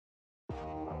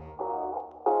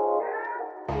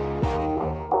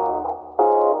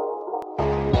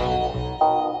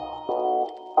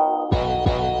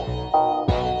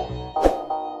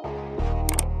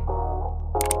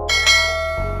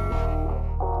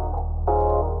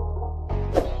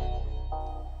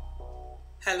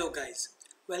Hello guys,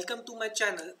 welcome to my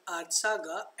channel Art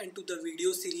Saga and to the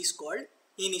video series called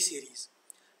Mini Series.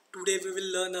 Today we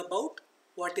will learn about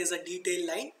what is a detail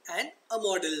line and a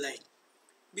model line.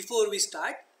 Before we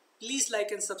start, please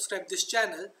like and subscribe this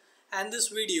channel and this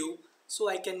video so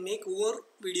I can make more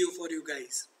video for you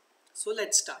guys. So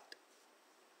let's start.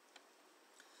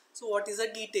 So what is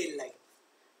a detail line?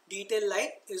 Detail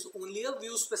line is only a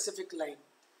view specific line.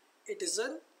 It is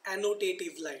an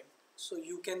annotative line. So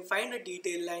you can find a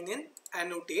detail line in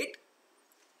annotate,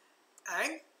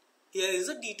 and here is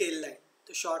a detail line.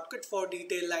 The shortcut for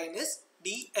detail line is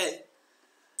DL.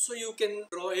 So you can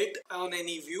draw it on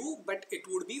any view, but it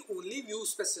would be only view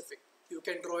specific. You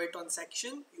can draw it on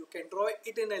section, you can draw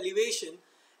it in elevation,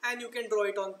 and you can draw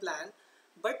it on plan,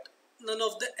 but none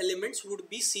of the elements would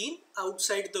be seen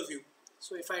outside the view.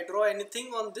 So if I draw anything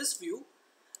on this view,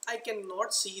 I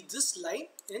cannot see this line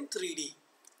in 3D.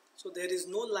 So there is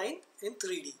no line in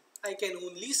 3D. I can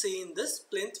only see in this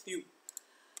plinth view.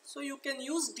 So you can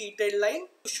use detail line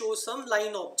to show some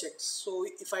line objects. So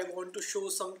if I want to show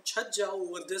some chhajja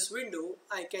over this window,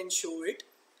 I can show it.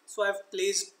 So I've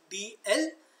placed DL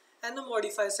and the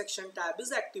modify section tab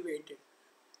is activated.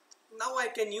 Now I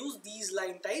can use these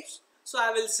line types. So I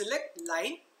will select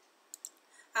line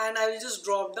and I will just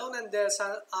drop down, and there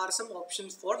are some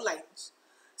options for lines.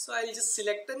 So I'll just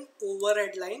select an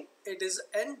overhead line. It is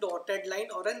an dotted line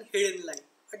or an hidden line,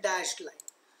 a dashed line.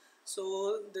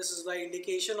 So this is my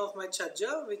indication of my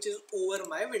chhajja which is over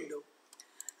my window,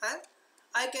 and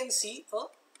I can see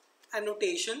a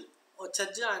annotation or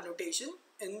chhajja annotation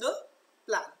in the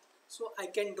plan. So I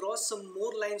can draw some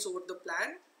more lines over the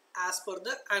plan as per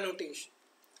the annotation.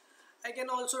 I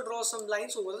can also draw some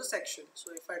lines over the section.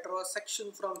 So if I draw a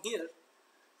section from here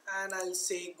and I'll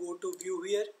say go to view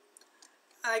here,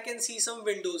 I can see some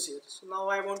windows here. So now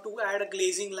I want to add a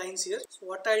glazing lines here. So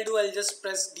what I'll do, I'll just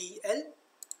press DL.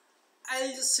 I'll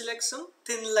just select some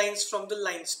thin lines from the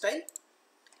line style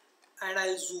and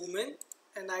I'll zoom in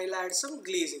and I'll add some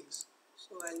glazings.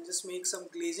 So I'll just make some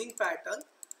glazing pattern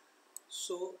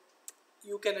so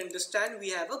you can understand we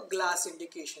have a glass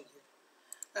indication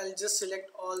here. I'll just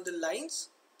select all the lines.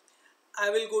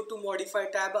 I will go to modify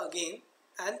tab again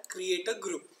and create a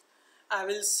group. I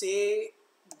will say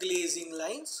glazing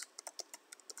lines,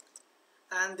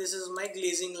 and this is my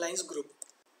glazing lines group.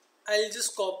 I'll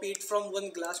just copy it from one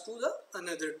glass to the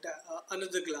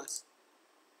another glass.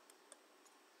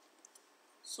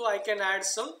 So I can add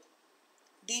some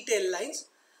detail lines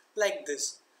like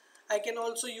this. I can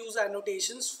also use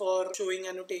annotations for showing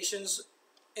annotations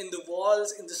in the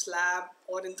walls, in the slab,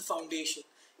 or in the foundation.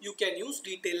 You can use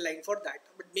detail line for that,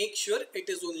 but make sure it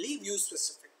is only view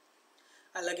specific.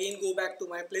 I'll again go back to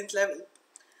my plinth level.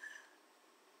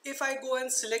 If I go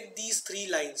and select these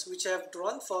three lines which I have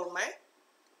drawn for my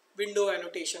window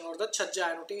annotation or the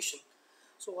chhajja annotation,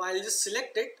 so I'll just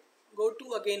select it, go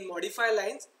to again modify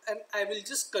lines, and I will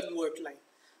just convert line.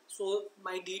 So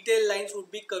my detail lines would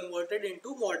be converted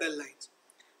into model lines.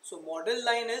 So model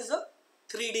line is a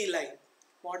 3D line.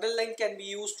 Model line can be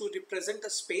used to represent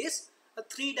a space, a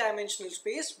three-dimensional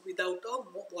space without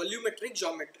a volumetric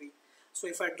geometry. So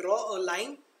if I draw a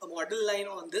line, a model line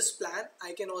on this plan,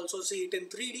 I can also see it in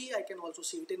 3D, I can also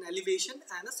see it in elevation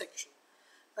and a section.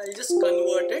 I'll just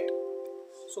convert it.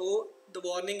 So the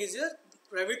warning is here,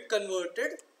 Revit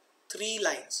converted 3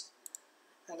 lines.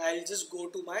 And I'll just go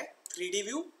to my 3D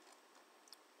view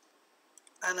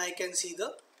and I can see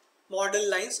the model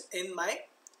lines in my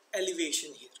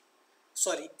elevation here.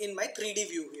 Sorry, in my 3D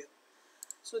view here.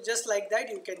 So just like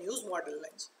that you can use model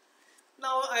lines.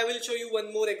 Now I will show you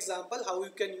one more example how you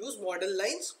can use model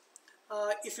lines.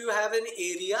 If you have an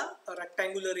area, a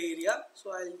rectangular area,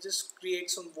 so I'll just create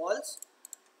some walls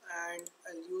and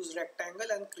I'll use rectangle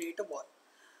and create a wall.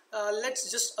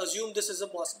 Let's just assume this is a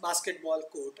basketball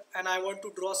court and I want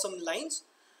to draw some lines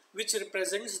which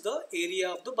represents the area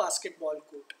of the basketball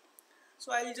court.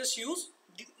 So I'll just use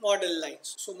the model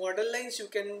lines. So model lines you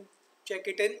can check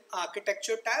it in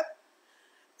architecture tab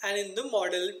and in the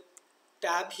model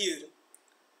tab here.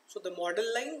 So the model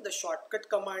line, the shortcut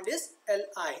command is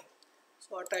LI. So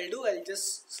what I'll do, I'll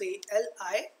just say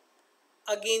LI.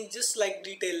 Again, just like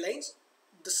detail lines,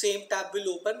 the same tab will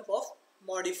open of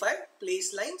modify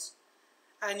place lines,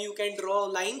 and you can draw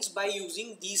lines by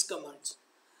using these commands.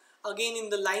 Again, in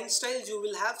the line styles you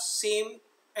will have same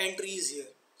entries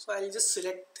here. So I'll just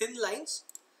select thin lines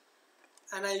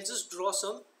and I'll just draw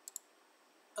some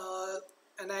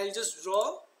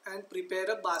and prepare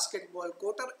a basketball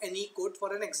court or any court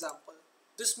for an example.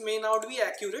 This may not be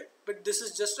accurate, but this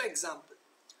is just an example.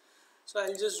 So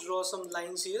I'll just draw some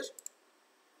lines here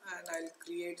and I'll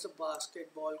create a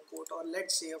basketball court, or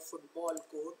let's say a football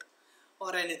court,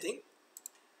 or anything.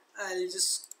 I'll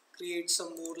just create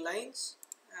some more lines,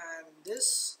 and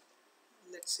this,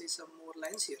 let's say some more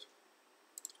lines here.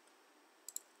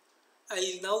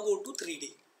 I'll now go to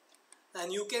 3D,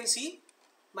 and you can see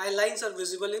my lines are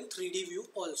visible in 3D view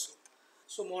also.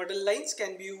 So model lines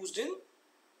can be used in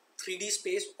 3D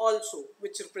space also,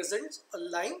 which represents a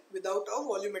line without a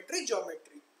volumetric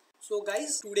geometry. So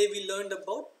guys, today we learned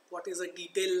about what is a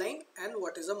detail line and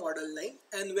what is a model line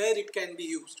and where it can be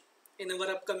used. In our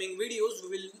upcoming videos,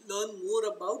 we will learn more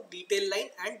about detail line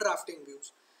and drafting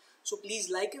views. So please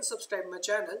like and subscribe my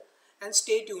channel and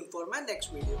stay tuned for my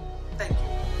next video.